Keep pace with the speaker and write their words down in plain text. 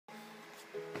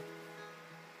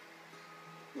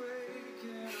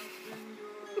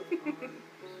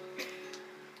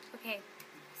Okay,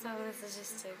 so this is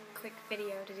just a quick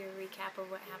video to do a recap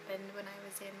of what happened when I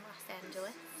was in Los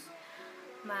Angeles.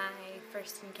 My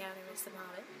first encounter with some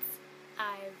hobbits.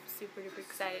 I'm super duper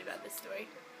excited about this story.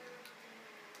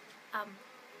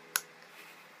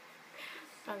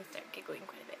 Probably start giggling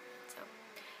quite a bit. So,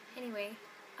 anyway,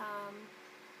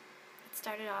 it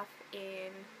started off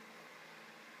in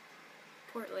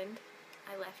Portland.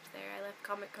 I left there. I left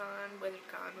Comic-Con,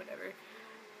 WizardCon, whatever,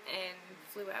 and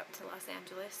flew out to Los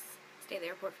Angeles. Stayed at the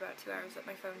airport for about 2 hours, let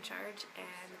my phone charge,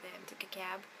 and then took a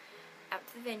cab out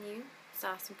to the venue.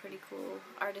 Saw some pretty cool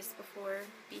artists before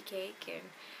B-Cake, and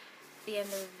at the end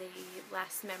of the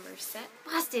last member's set.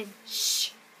 Boston!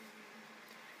 Shh!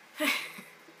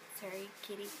 Sorry,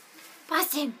 kitty.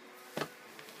 Boston!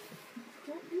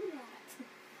 Don't do that.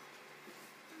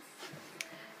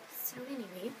 So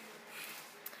anyway,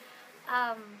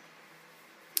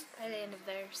 by the end of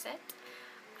their set,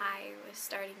 I was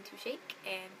starting to shake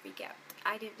and freak out.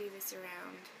 I didn't do this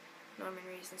around Norman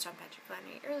Reedus and Sean Patrick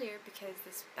Flannery earlier because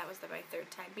that was my third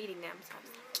time meeting them, so I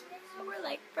was like, yeah, we're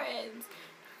like friends.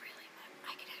 Not really, but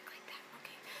I could act like that,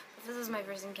 okay. But this was my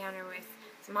first encounter with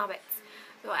some hobbits,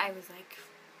 so I was like,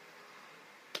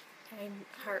 my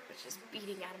heart was just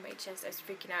beating out of my chest. I was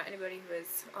freaking out. Anybody who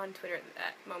was on Twitter at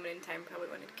that moment in time probably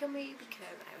wanted to kill me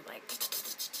because I was like,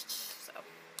 so.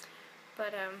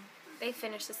 But, they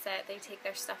finish the set, they take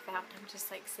their stuff out, and I'm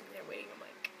just like sitting there waiting. I'm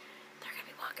like, they're gonna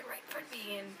be walking right in front of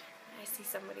me, and I see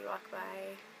somebody walk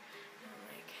by, and I'm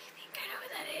like, I think I know who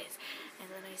that is. And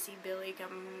then I see Billy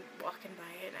come walking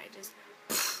by, and I just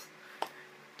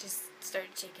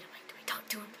started shaking. I'm like, do I talk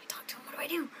to him? Do I talk to him? What do I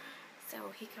do?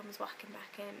 So he comes walking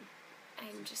back in.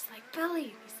 I'm just like,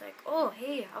 Billy. He's like, oh,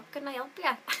 hey, how can I help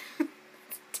ya?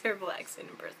 It's a terrible accent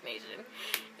impersonation.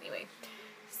 Anyway,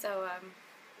 so,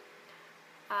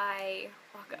 I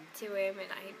walk up to him and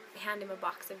I hand him a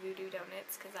box of voodoo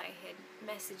donuts because I had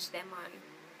messaged them on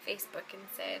Facebook and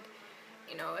said,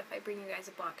 you know, if I bring you guys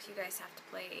a box, you guys have to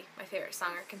play my favorite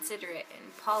song or consider it.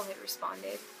 And Paul had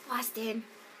responded, Boston,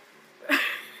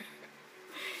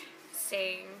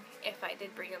 saying if I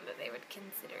did bring them that they would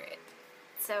consider it.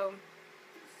 So,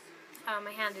 I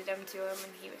handed them to him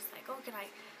and he was like, oh, can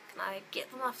I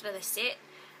get them off to the set?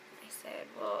 I said,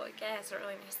 well, I guess. And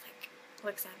he's like,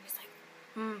 looks at me, he's like,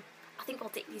 I think I'll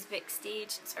take these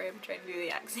backstage. Sorry, I'm trying to do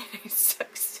the accent. I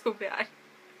suck so bad.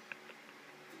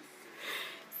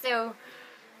 So,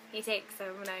 he takes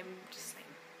them and I'm just like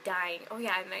dying. Oh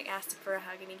yeah, and I asked him for a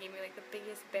hug and he gave me like the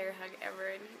biggest bear hug ever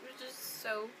and he was just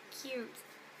so cute.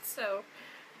 So,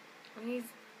 when he's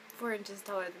 4 inches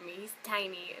taller than me, he's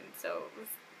tiny, and so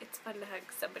it's fun to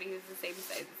hug somebody who's the same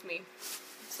size as me.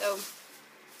 So,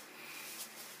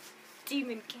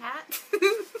 demon cat.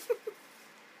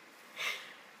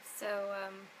 So,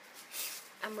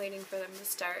 I'm waiting for them to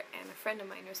start, and a friend of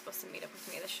mine who was supposed to meet up with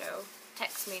me at the show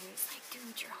texts me, and he's like,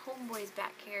 dude, your homeboy's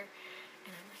back here. And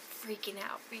I'm like freaking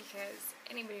out, because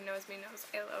anybody who knows me knows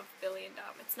I love Billy and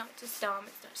Dom. It's not just Dom,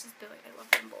 it's not just Billy, I love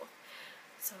them both.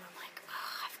 So I'm like,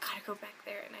 oh, I've got to go back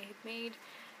there, and I had made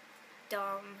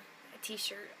Dom a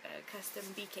t-shirt, a custom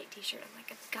B-Cake t-shirt. I'm like,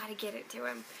 I've got to get it to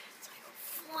him. So I go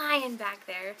flying back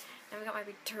there, and I've got my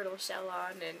big turtle shell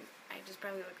on, and I just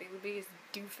probably look like the biggest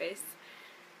doofus.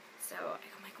 So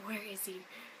I'm like, where is he?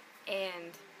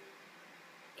 And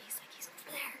he's like, he's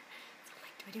over there. So I'm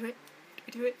like, do I do it? Do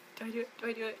I do it? Do I do it? Do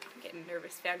I do it? I'm getting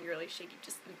nervous, fangirly, shaky,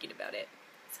 just thinking about it.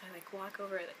 So I like walk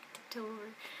over, like tiptoe over,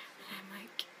 and I'm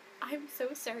like, I'm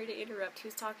so sorry to interrupt. He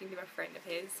was talking to a friend of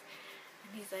his,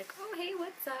 and he's like, oh hey,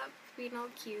 what's up? Being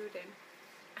all cute, and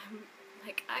I'm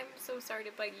like, I'm so sorry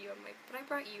to bug you. I'm like, but I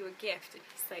brought you a gift. And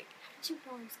he's like, how did you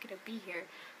know I was gonna be here?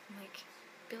 I'm like,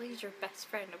 Billy's your best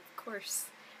friend, of course.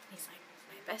 And he's like,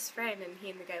 my best friend, and he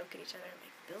and the guy look at each other. I'm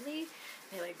like, Billy?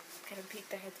 And they like kind of peek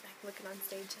their heads back, looking on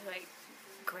stage. They're like,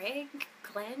 Greg,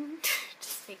 Glenn,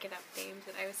 just making up names,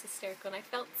 and I was hysterical, and I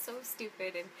felt so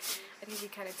stupid, and I think he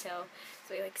kind of tell.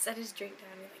 So he like set his drink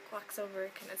down, and he like walks over,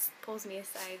 kind of pulls me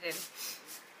aside, and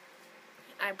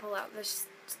I pull out the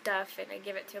stuff, and I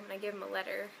give it to him, and I give him a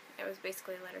letter. It was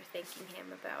basically a letter thanking him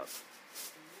about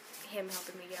him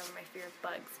helping me get over my fear of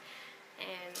bugs,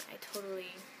 and I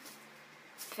totally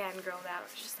fangirled out. I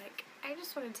was just like, I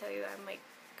just want to tell you that I'm like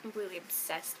completely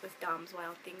obsessed with Dom's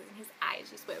Wild Things, and his eyes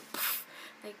just went poof.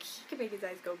 Like, he could make his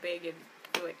eyes go big and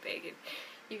go like big, and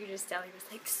you could just tell he was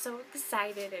like so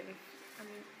excited, and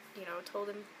you know, I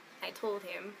told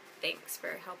him thanks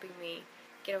for helping me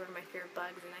get over my fear of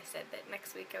bugs, and I said that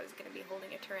next week I was going to be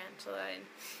holding a tarantula,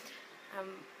 and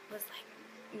was like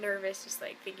nervous, just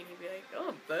like thinking he'd be like,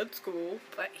 oh, that's cool,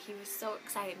 but he was so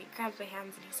excited, and he grabs my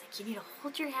hands, and he's like, you need to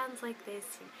hold your hands like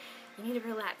this, and you need to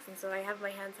relax. And so I have my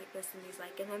hands like this, and he's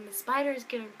like, and then the spider's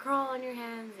gonna crawl on your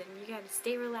hands, and you gotta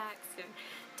stay relaxed, and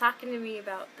talking to me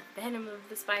about the venom of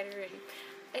the spider, and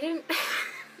I didn't...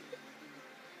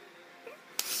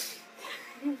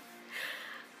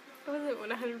 I wasn't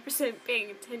 100%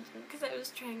 paying attention because I was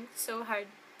trying so hard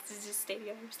to just stay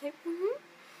together. I was like,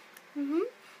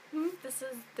 This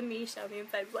is the me on the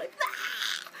inside, like,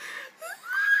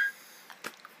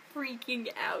 freaking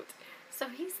out. So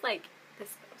he's like,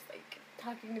 this was like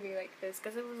talking to me like this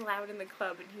because it was loud in the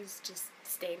club, and he's just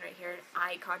staying right here,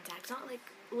 eye contact, not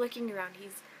like looking around.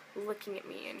 He's looking at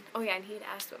me, and oh yeah, and he'd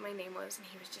asked what my name was, and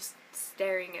he was just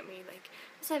staring at me like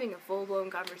I was having a full-blown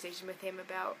conversation with him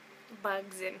about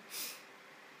bugs and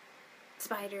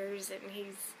spiders, and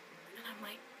I'm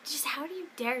like, just how do you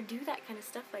dare do that kind of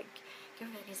stuff? Like, give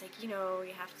that. He's like, you know,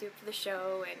 you have to do it for the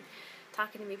show, and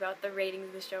talking to me about the ratings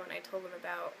of the show, and I told him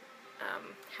about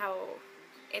how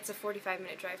it's a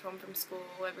 45-minute drive home from school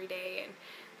every day, and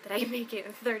that I make it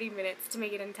in 30 minutes to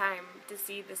make it in time to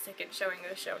see the second showing of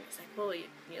the show. And he's like, well, you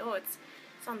know, it's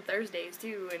on Thursdays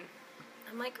too, and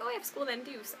I'm like, oh, I have school then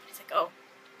too. So he's like, oh,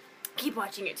 keep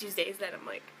watching it Tuesdays then. I'm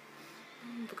like,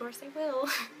 of course I will.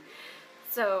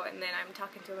 So, and then I'm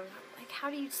talking to him, I'm like, how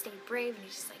do you stay brave? And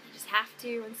he's just like, you just have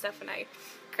to, and stuff, and I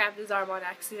grabbed his arm on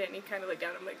accident, and he kind of looked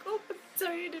down, I'm like, oh, I'm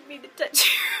sorry, I didn't mean to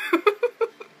touch you.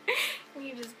 And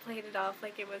he just played it off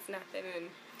like it was nothing, and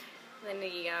then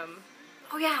he,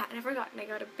 oh yeah, and I forgot, and I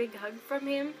got a big hug from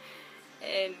him,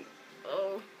 and,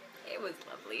 oh, it was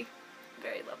lovely,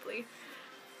 very lovely.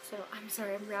 So, I'm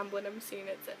sorry, I'm rambling, I'm seeing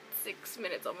it's at 6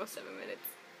 minutes, almost 7 minutes,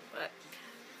 but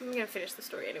I'm gonna finish the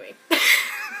story anyway.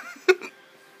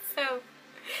 So,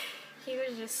 he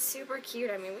was just super cute.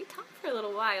 I mean, we talked for a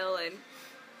little while, and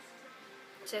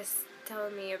just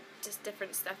telling me just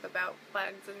different stuff about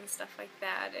bugs and stuff like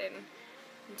that, and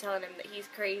I'm telling him that he's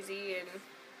crazy,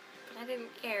 but I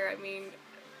didn't care. I mean,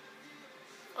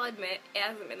 I'll admit, it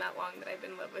hasn't been that long that I've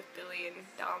been in love with Billy and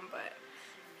Dom, but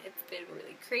it's been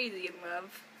really crazy in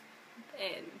love,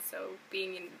 and so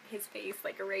being in his face,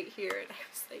 like, right here, and I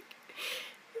was like,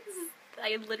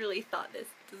 I literally thought this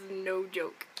is no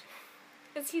joke.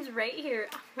 Because he's right here.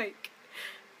 I'm like,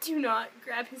 do not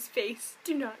grab his face.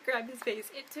 Do not grab his face.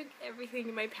 It took everything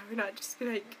in my power not just be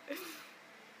like,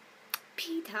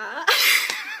 Peter. I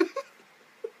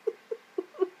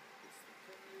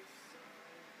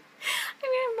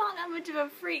mean, I'm not that much of a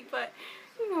freak, but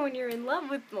you know, when you're in love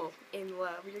with, well, in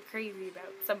love, you're crazy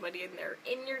about somebody and they're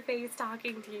in your face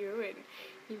talking to you, and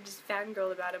you just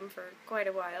fangirl about him for quite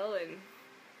a while, and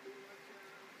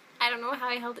I don't know how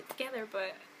I held it together,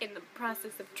 but in the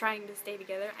process of trying to stay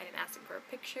together, I didn't ask him for a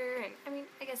picture, and I mean,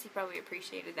 I guess he probably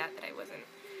appreciated that I wasn't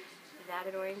that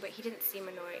annoying, but he didn't seem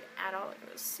annoyed at all.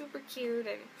 It was super cute,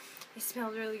 and he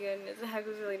smelled really good, and his hug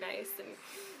was really nice, and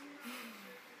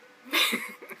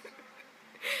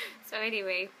so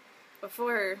anyway,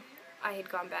 before I had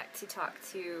gone back to talk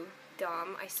to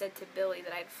Dom, I said to Billy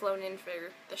that I had flown in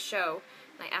for the show,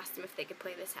 and I asked him if they could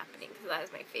play This Happening, because that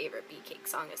is my favorite Bee-Cake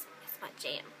song. It's my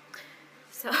jam.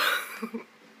 So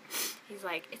he's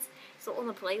like, it's not on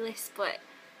the playlist, but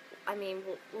I mean,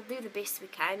 we'll do the best we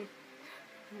can.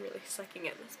 I'm really sucking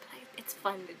at this, but it's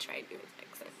fun to try and do his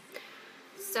accent.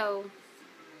 So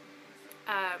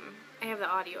I have the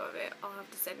audio of it. I'll have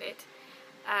to send it.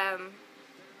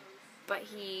 But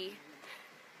he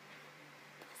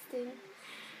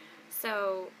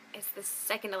so it's the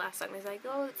second to last song. He's like,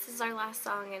 oh, this is our last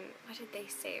song, and what did they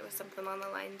say? It was something along the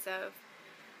lines of,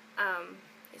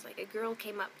 it's like, a girl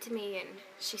came up to me and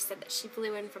she said that she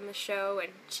flew in from the show,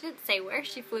 and she didn't say where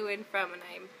she flew in from, and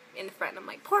I'm in the front and I'm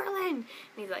like, Portland! And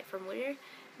he's like, from where? And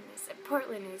I said,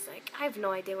 Portland. And he's like, I have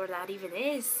no idea where that even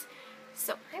is.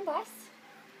 So, hi boss.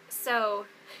 So,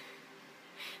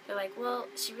 they're like, well,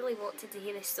 she really wanted to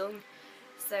hear this song,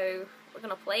 so we're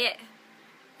gonna play it.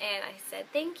 And I said,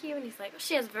 thank you. And he's like, oh,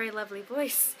 she has a very lovely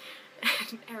voice.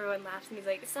 And everyone laughs, and he's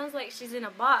like, it sounds like she's in a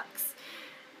box.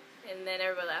 And then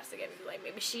everybody laughs again. He's like,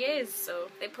 maybe she is. So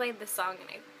they played this song, and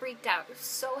I freaked out. I was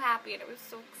so happy, and I was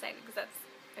so excited, because that's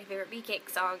my favorite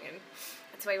Bee-Cake song, and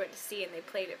that's who I went to see, and they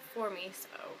played it for me. So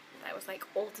that was like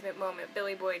ultimate moment.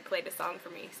 Billy Boyd played a song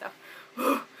for me. So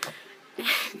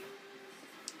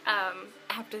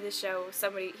after the show,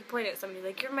 he pointed at somebody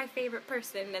like, you're my favorite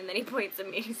person, and then he points at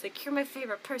me, and he's like, you're my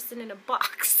favorite person in a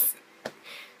box.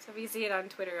 So if you see it on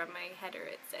Twitter, on my header,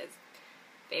 it says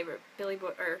Billy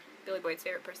Boyd's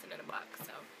favorite person in a box.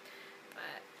 So,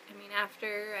 but I mean,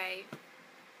 after I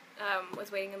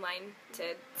was waiting in line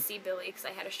to see Billy, because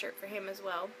I had a shirt for him as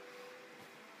well,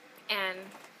 and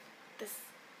this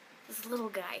little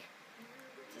guy,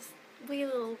 just wee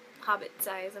little hobbit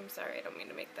size. I'm sorry, I don't mean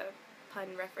to make the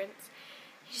pun reference.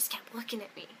 He just kept looking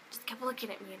at me. And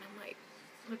I'm like,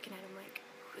 looking at him like,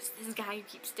 who's this guy who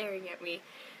keeps staring at me?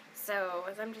 So,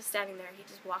 as I'm just standing there, he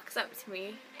just walks up to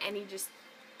me, and he just,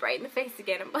 right in the face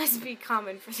again, it must be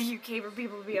common for the UK for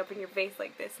people to be up in your face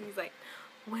like this, and he's like,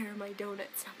 where are my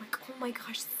donuts? And I'm like, oh my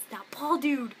gosh, this is that Paul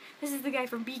dude! This is the guy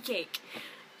from B-Cake!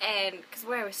 And, because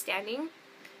where I was standing,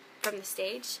 from the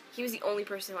stage, he was the only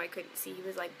person who I couldn't see. He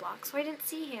was like blocked, so I didn't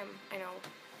see him. I know,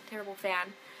 terrible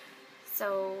fan.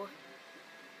 So,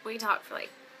 we talked for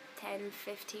like 10,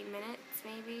 15 minutes,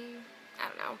 maybe? I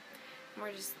don't know. And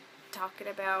we're just talking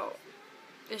about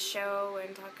the show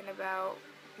and talking about,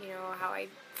 you know, how I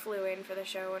flew in for the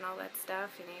show and all that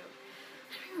stuff. And I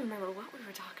don't even remember what we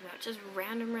were talking about. Just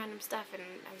random stuff. And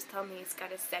I was telling him he's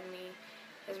got to send me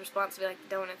his response to be like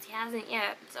the donuts. He hasn't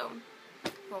yet, so,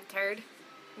 little turd.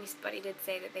 But he did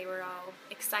say that they were all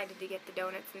excited to get the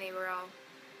donuts and they were all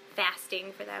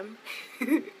fasting for them.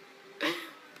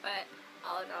 But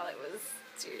all in all, it was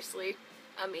seriously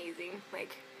amazing.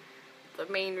 Like,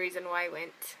 the main reason why I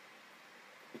went,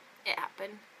 it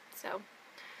happened. So,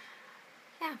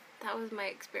 yeah, that was my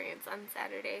experience on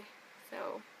Saturday.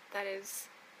 So,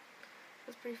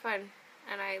 was pretty fun.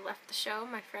 And I left the show,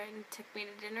 my friend took me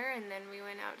to dinner, and then we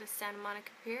went out to Santa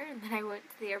Monica Pier, and then I went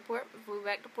to the airport, flew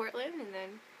back to Portland, and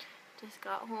then just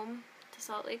got home to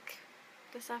Salt Lake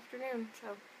this afternoon. So,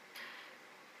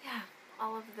 yeah,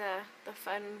 all of the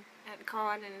fun at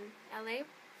con in LA.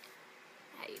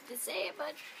 I hate to say it,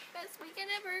 but best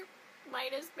weekend ever,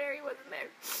 minus Mary wasn't there.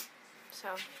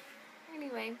 So,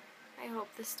 anyway, I hope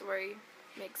this story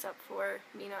makes up for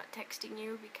me not texting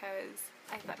you, because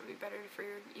I thought it would be better for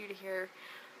you to hear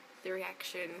the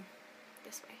reaction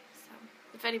this way. So,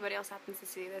 if anybody else happens to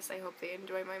see this, I hope they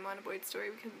enjoy my Monaghan Boyd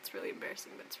story, because it's really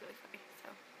embarrassing, but it's really funny. So,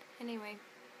 anyway,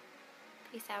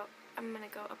 peace out. I'm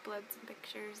gonna go upload some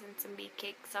pictures and some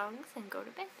B-Cake songs and go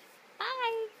to bed.